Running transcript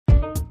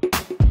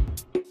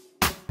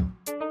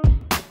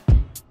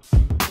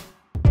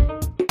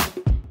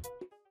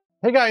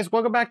Hey guys,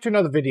 welcome back to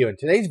another video. In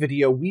today's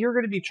video, we are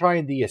going to be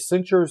trying the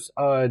Essentures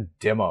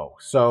demo.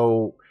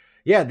 So,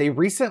 yeah, they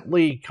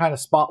recently kind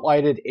of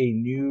spotlighted a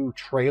new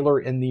trailer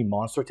in the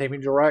Monster Taming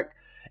Direct.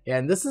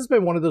 And this has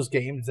been one of those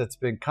games that's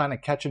been kind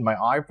of catching my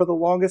eye for the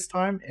longest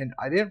time. And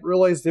I didn't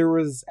realize there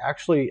was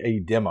actually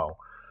a demo.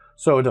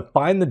 So to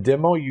find the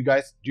demo, you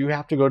guys do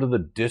have to go to the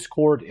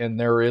Discord. And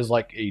there is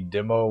like a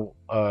demo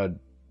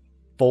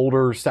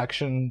folder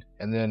section.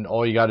 And then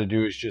all you got to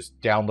do is just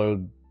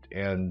download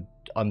and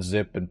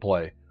unzip and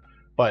play.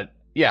 But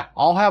yeah,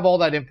 I'll have all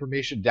that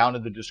information down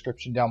in the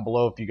description down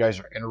below if you guys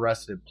are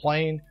interested in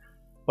playing.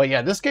 But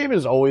yeah, this game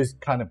has always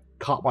kind of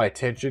caught my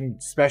attention,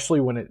 especially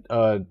when it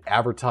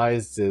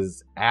advertised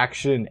as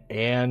action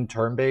and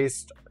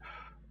turn-based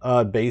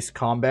based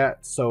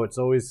combat. So it's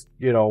always,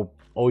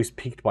 always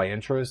piqued my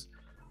interest,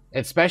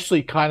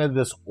 especially kind of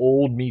this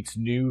old meets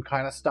new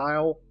kind of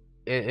style.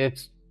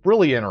 It's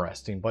really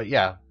interesting. But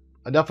yeah,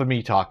 enough of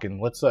me talking.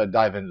 Let's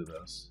dive into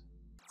this.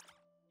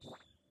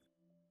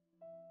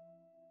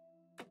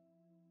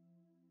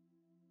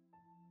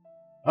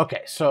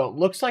 Okay, so it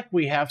looks like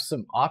we have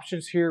some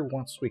options here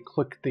once we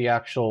click the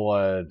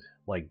actual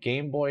like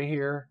Game Boy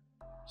here.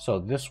 So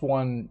this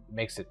one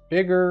makes it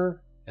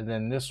bigger, and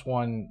then this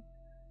one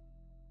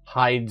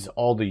hides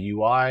all the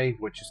UI,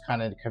 which is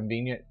kind of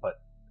convenient,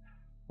 but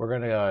we're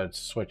going to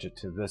switch it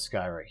to this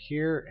guy right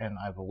here, and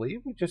I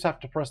believe we just have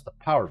to press the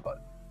power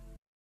button.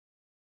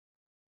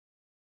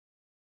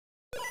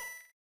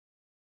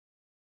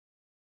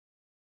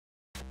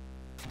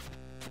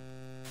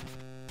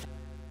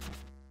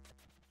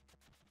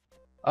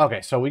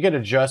 Okay, so we can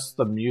adjust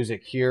the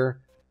music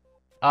here.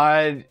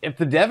 If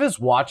the dev is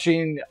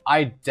watching,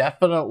 I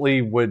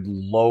definitely would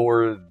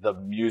lower the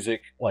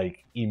music,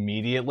 like,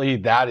 immediately.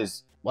 That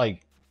is,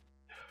 like,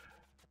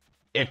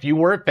 if you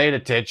weren't paying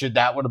attention,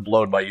 that would have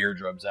blown my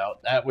eardrums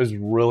out. That was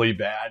really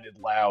bad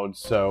and loud,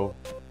 so...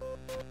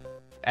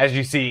 As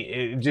you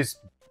see,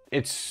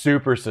 it's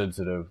super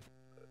sensitive.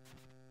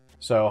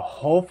 So,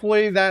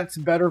 hopefully that's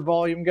better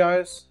volume,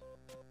 guys.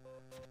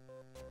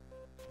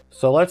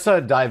 So, let's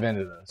dive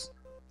into this.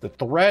 The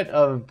threat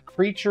of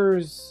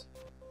creatures,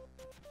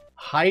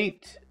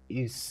 height,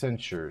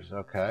 Essentures.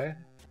 Okay.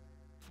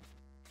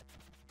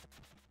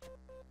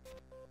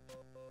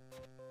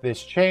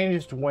 This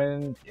changed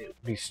when it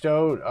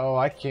bestowed. Oh,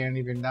 I can't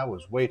even. That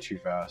was way too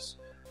fast.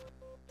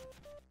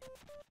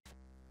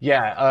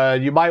 Yeah,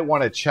 you might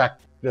want to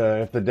check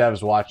if the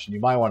dev's watching. You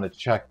might want to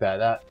check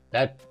that.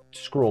 That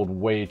scrolled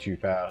way too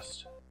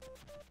fast.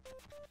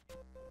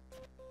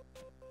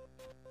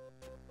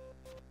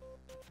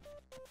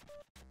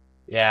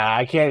 Yeah,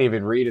 I can't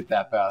even read it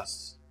that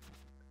fast.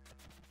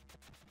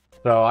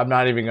 So I'm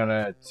not even going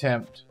to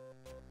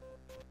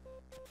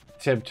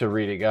attempt to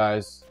read it,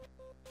 guys.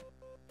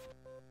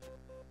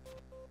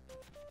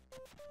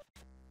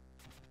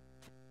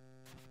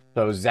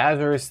 So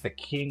Zazarus, the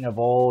king of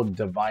all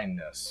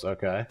divineness.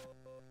 Okay.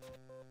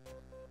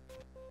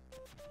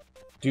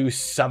 Do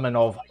summon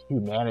of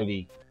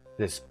humanity.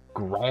 This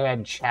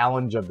grand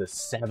challenge of the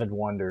seven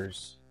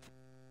wonders.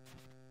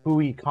 Who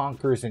he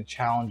conquers and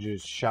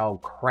challenges shall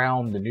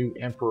crown the new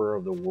emperor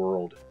of the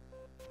world.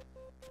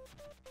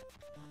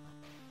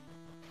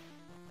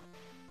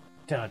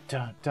 Dun,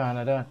 dun,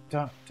 dun, dun,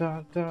 dun,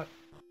 dun, dun.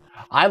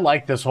 I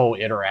like this whole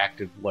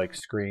interactive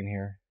screen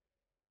here.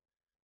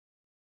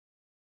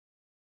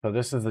 So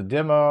this is the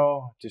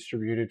demo,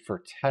 distributed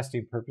for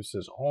testing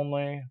purposes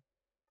only.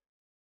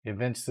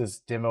 Events this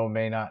demo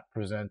may not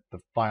present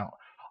the final.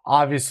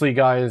 Obviously,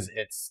 guys,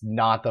 it's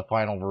not the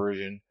final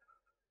version.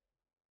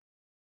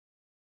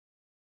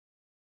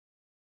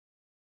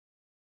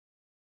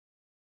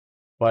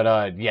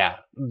 But yeah,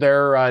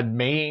 their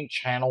main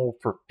channel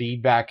for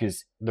feedback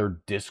is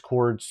their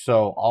Discord.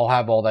 So I'll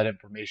have all that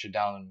information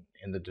down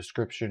in the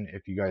description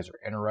if you guys are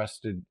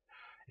interested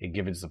in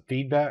giving some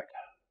feedback.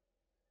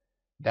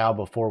 Now,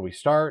 before we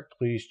start,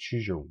 please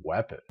choose your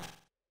weapon.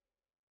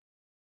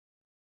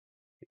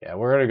 Yeah,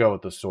 we're going to go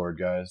with the sword,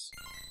 guys.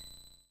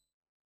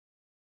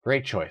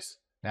 Great choice.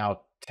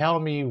 Now, tell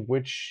me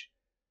which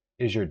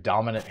is your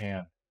dominant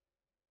hand.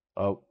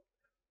 Oh,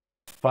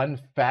 fun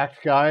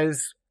fact,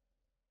 guys.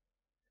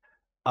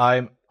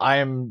 I'm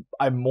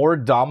more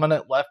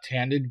dominant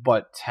left-handed,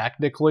 but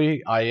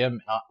technically I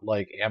am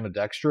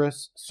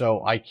ambidextrous,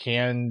 so I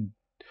can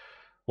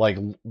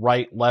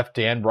left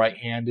and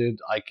right-handed.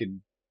 I could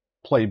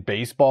play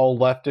baseball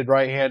left and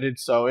right-handed,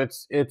 so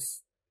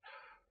it's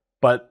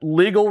but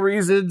legal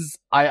reasons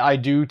I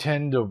do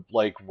tend to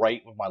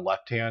write with my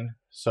left hand,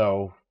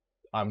 so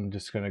I'm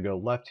just gonna go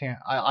left hand.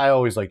 I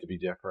always like to be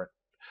different.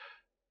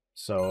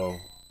 So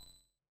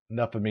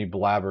enough of me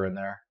blabbering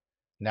there.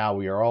 Now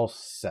we are all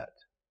set.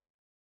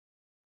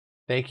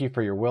 Thank you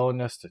for your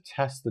willingness to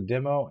test the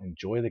demo.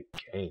 Enjoy the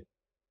game.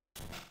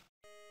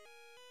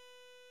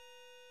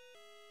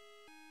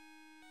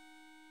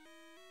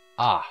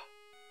 Ah,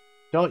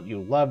 don't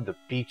you love the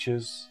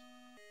beaches?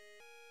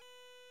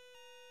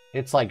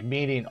 It's like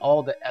meeting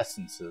all the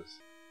essences.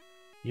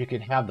 You can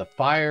have the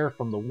fire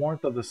from the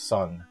warmth of the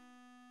sun,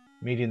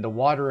 meeting the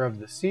water of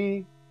the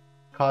sea,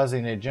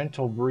 causing a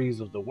gentle breeze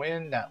of the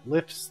wind that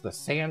lifts the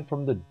sand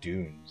from the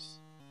dunes.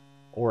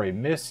 Or a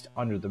mist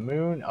under the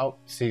moon. Oh,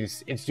 see,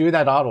 it's doing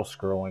that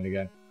auto-scrolling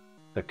again.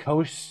 The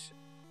coast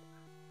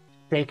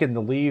shaking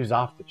the leaves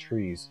off the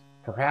trees.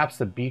 Perhaps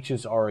the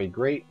beaches are a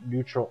great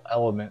neutral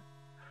element,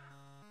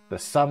 the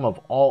sum of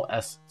all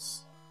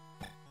essence.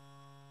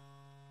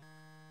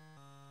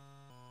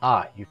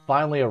 Ah, you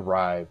finally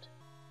arrived.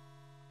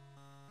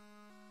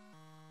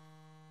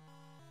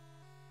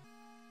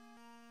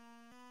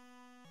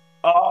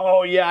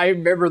 Oh, yeah, I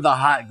remember the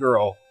hot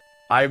girl.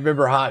 I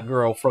remember hot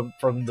girl from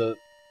the...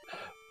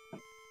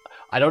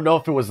 I don't know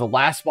if it was the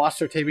last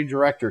Monster Taming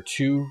Direct or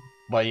 2,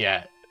 but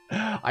yeah.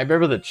 I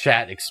remember the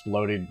chat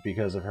exploding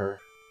because of her.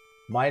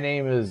 My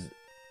name is...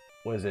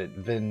 Was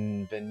it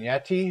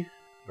Vignetti?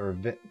 Or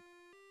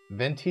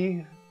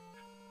Venti?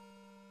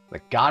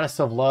 The goddess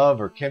of love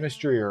or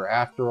chemistry, or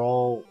after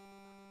all,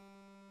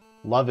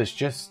 love is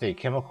just a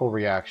chemical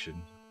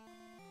reaction.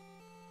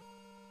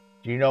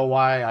 Do you know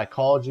why I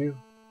called you?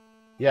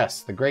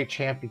 Yes, the great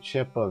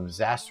championship of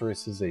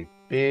Zastrus is a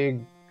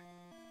big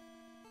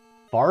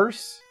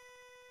farce?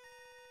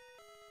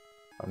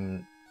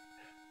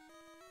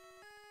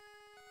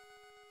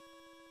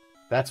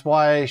 That's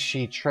why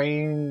she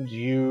trained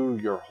you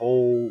your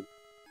whole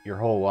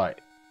life.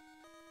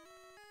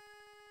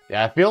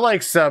 Yeah, I feel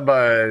like some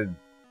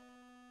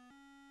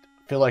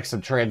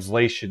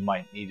translation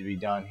might need to be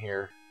done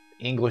here.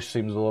 English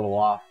seems a little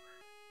off.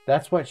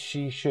 That's what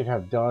she should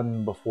have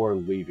done before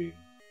leaving.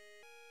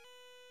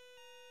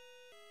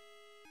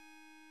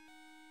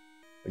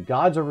 The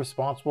gods are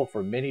responsible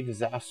for many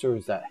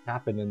disasters that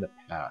happened in the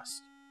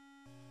past.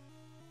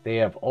 They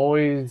have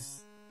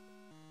always...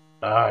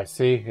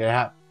 see,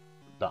 the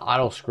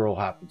auto-scroll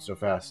happens so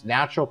fast.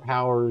 Natural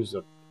powers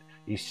of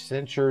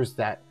Essentures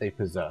that they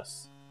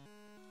possess.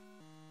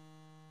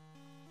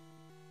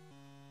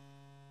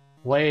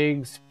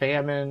 Plagues,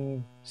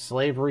 famine,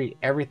 slavery,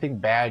 everything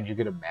bad you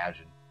could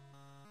imagine.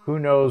 Who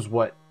knows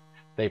what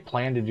they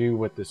plan to do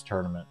with this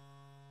tournament.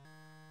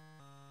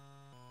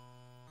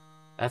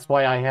 That's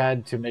why I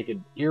had to make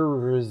an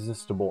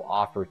irresistible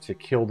offer to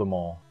kill them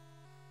all.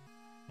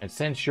 And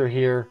since you're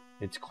here,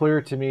 it's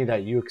clear to me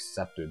that you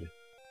accepted.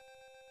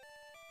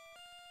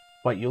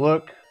 But you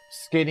look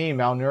skinny,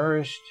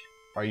 malnourished.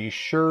 Are you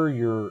sure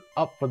you're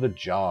up for the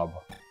job?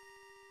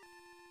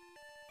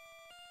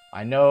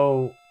 I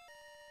know,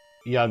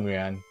 young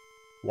man.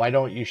 Why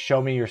don't you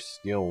show me your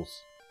skills?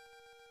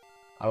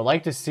 I would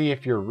like to see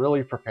if you're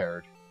really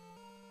prepared.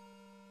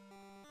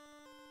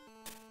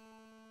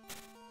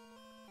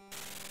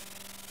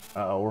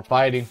 Uh-oh, we're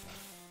fighting.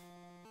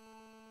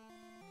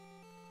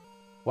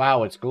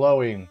 Wow, it's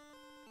glowing.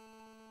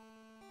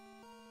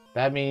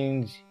 That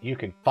means you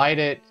can fight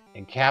it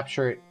and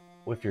capture it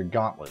with your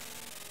gauntlet.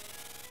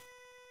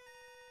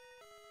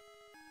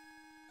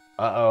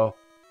 Uh-oh.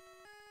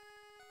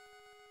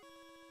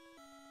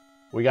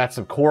 We got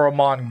some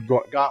Koromon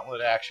gauntlet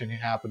action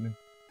happening.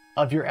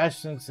 Of your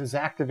essence is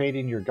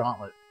activating your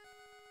gauntlet.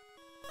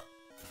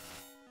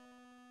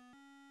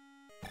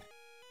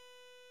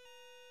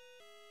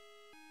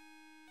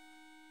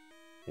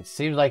 It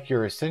seems like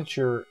your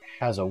Essenture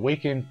has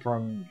awakened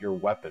from your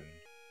weapon.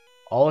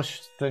 All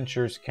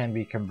Essentures can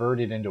be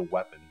converted into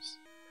weapons.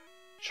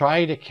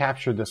 Try to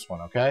capture this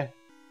one, okay?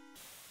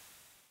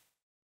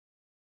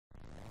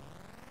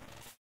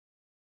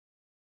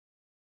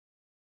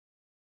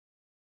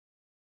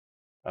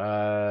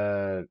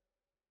 That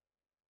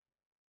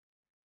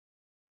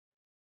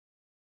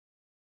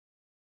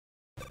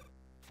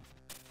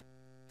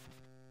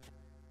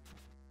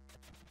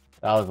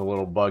was a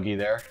little buggy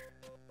there.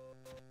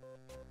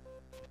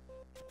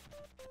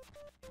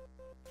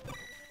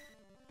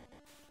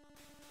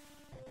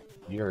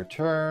 Your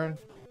turn.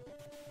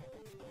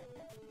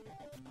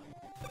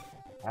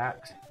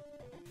 Act.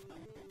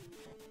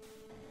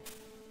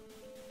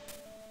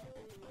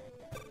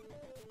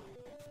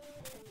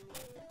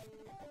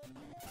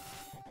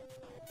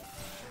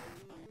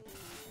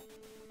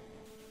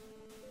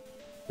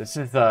 This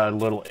is a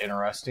little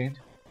interesting.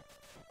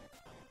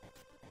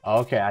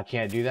 Okay, I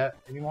can't do that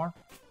anymore.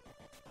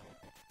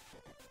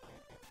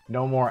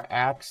 No more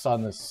axe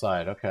on this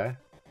side, okay.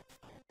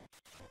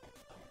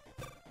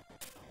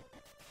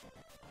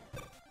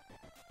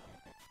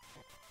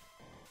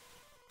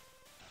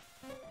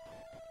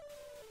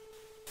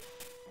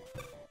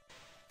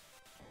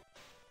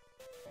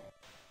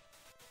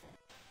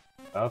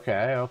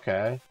 Okay,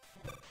 okay.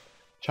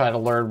 Try to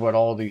learn what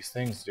all these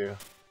things do.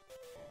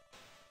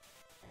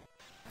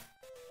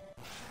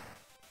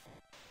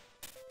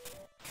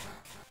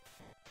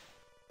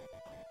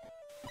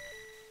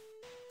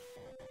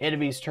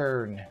 Enemy's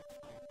turn.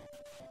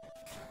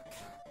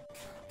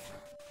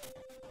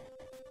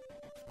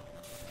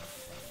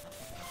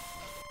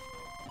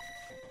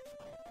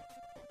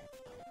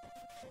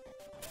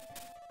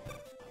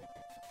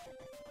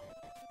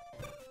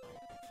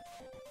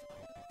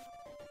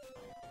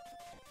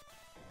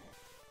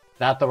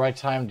 Not the right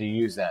time to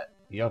use that.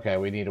 Okay,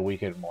 we need to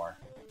weaken more.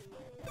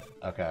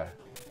 Okay.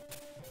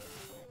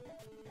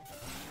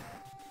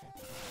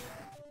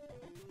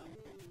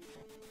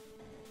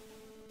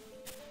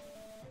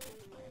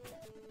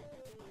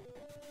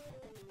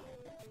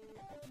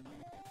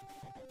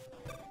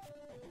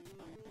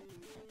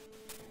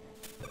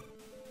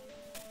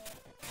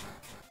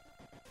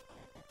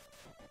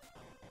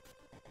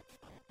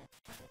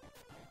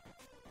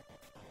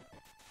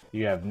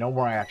 You have no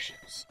more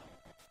actions.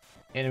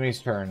 Enemy's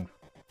turn.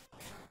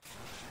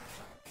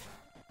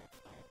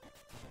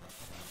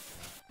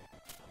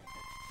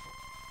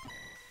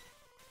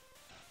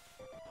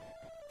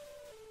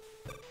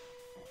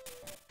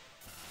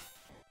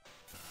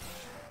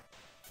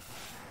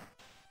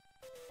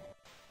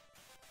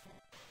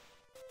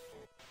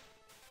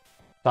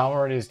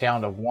 Sovereign is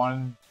down to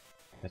 1.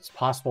 It's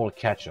possible to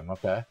catch him.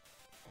 Okay.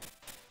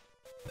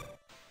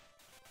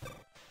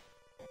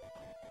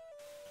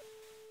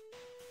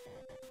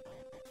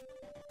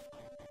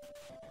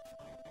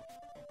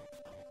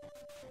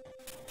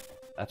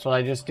 That's what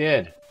I just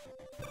did.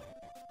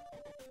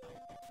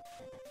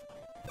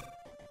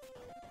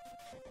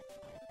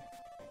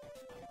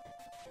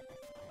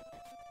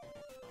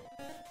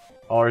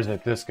 Or is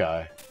it this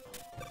guy?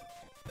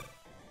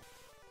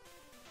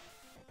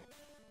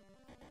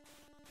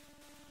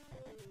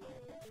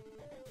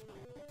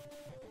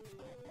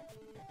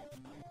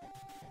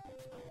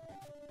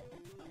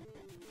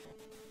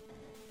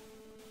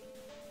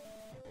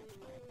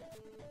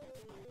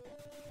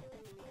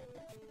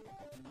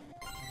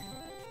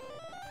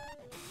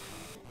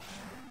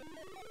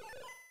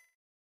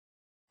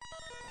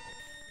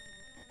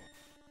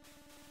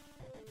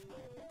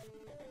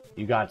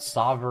 You got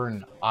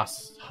Sovereign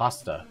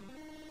Hasta.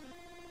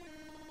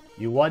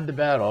 You won the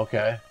battle,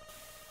 okay.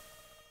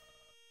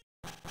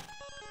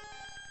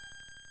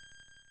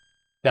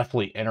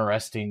 Definitely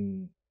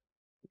interesting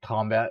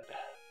combat.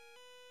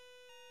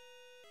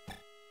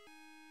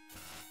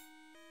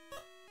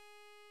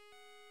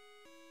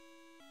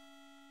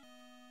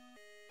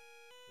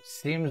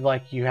 Seems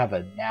like you have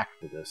a knack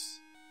for this.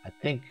 I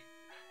think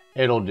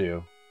it'll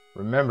do.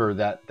 Remember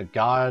that the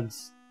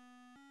gods...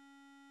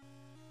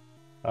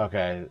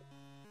 Okay.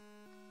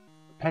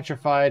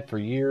 Petrified for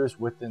years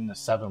within the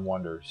 7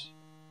 wonders.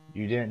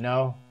 You didn't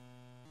know?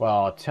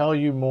 Well, I'll tell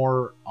you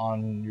more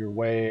on your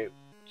way.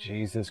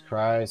 Jesus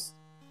Christ.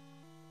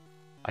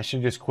 I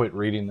should just quit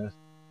reading this.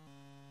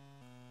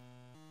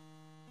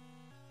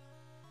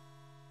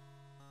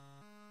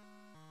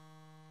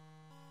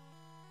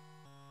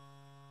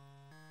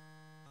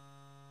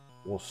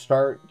 We'll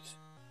start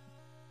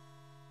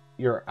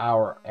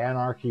our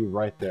anarchy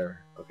right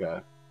there.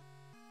 Okay.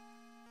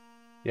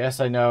 Yes,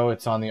 I know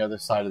it's on the other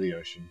side of the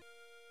ocean.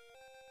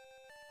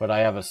 But I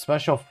have a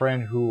special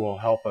friend who will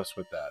help us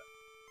with that.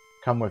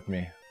 Come with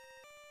me.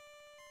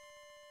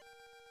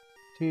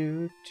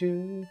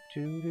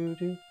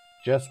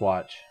 Just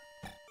watch.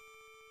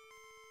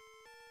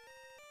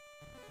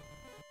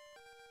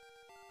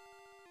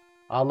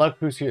 Ah, look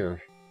who's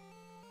here.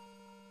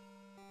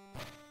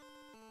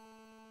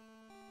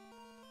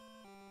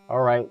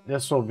 Alright,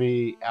 this will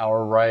be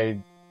our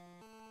ride.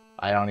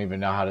 I don't even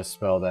know how to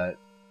spell that.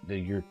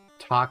 Your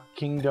Talk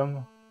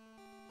Kingdom?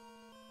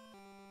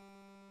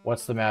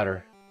 What's the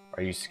matter?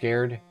 Are you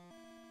scared?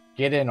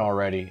 Get in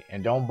already,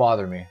 and don't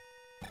bother me.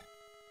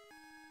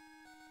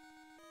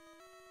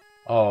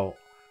 Oh,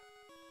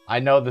 I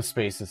know the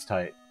space is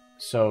tight,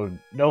 so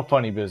no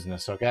funny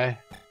business, okay?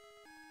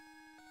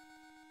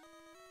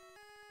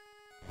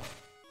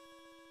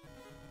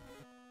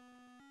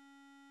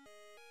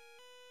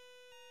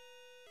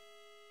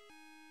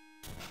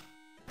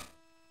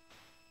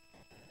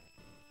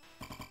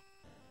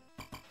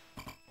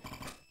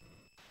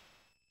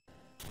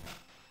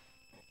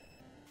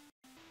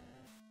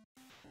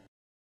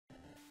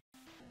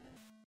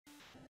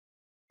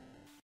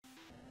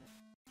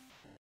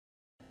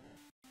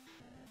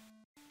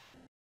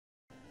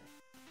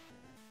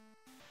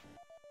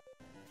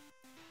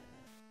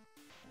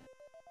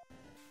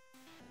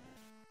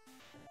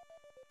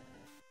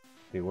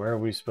 See, where are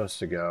we supposed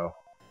to go?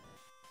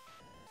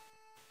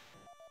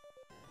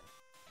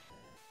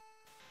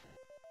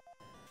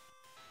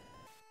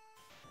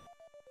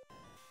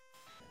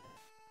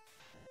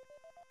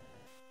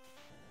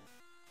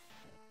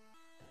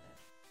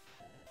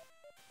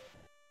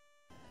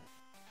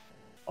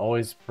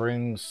 Always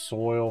bring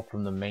soil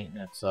from the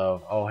maintenance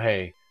of... Oh,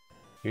 hey,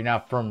 you're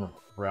not from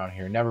around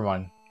here. Never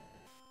mind.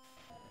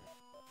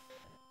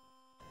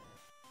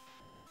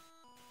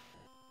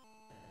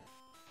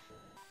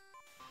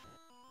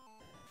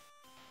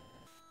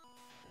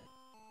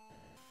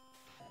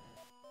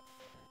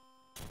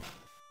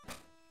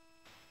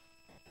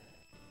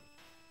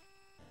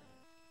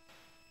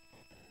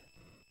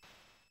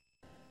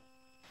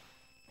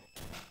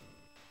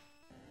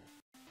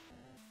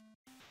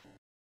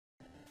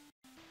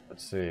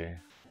 Let's see.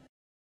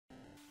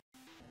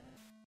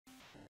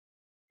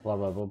 Blah,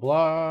 blah, blah,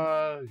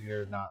 blah.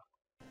 You're not...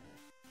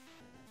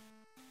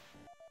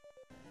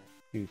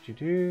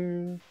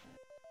 Do.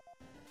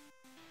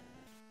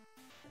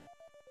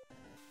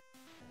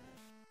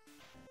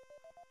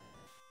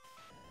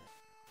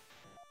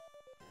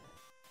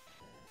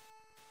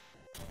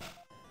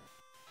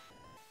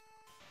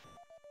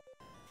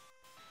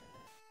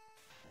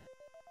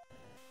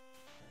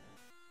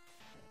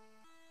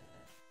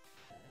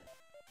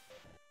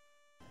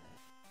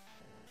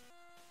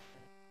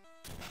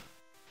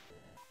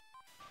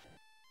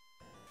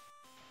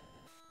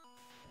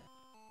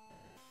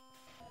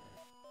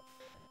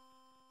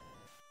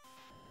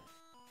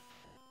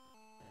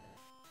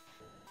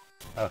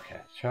 Okay,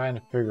 trying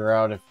to figure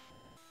out if...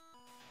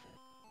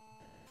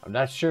 I'm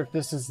not sure if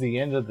this is the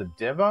end of the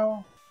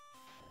demo.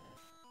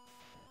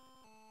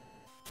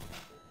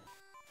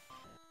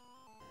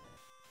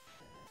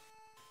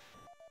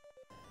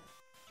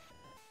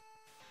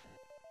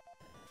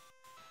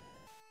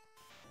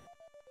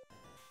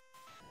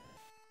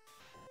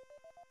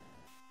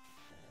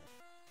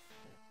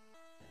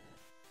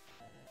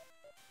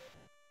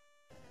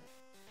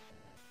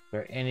 Is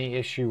there any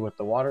issue with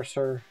the water,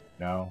 sir?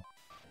 No.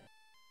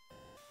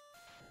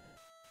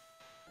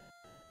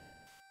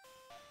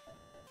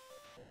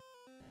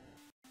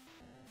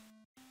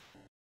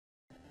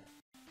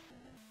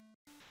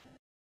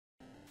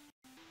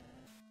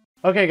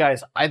 Okay,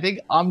 guys, I think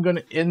I'm going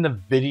to end the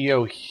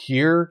video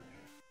here.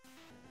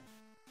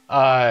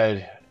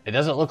 It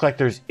doesn't look like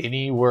there's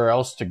anywhere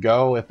else to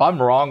go. If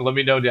I'm wrong, let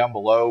me know down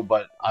below,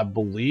 but I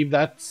believe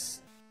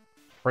that's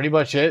pretty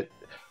much it.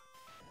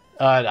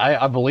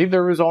 I believe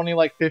there was only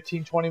like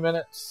 15-20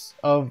 minutes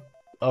of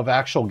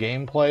actual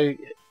gameplay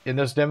in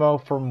this demo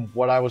from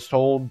what I was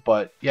told.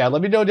 But yeah,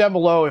 let me know down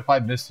below if I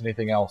missed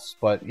anything else.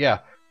 But yeah,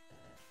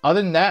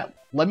 other than that,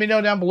 let me know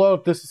down below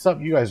if this is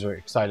something you guys are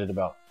excited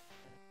about.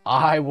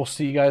 I will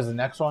see you guys in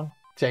the next one.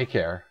 Take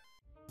care.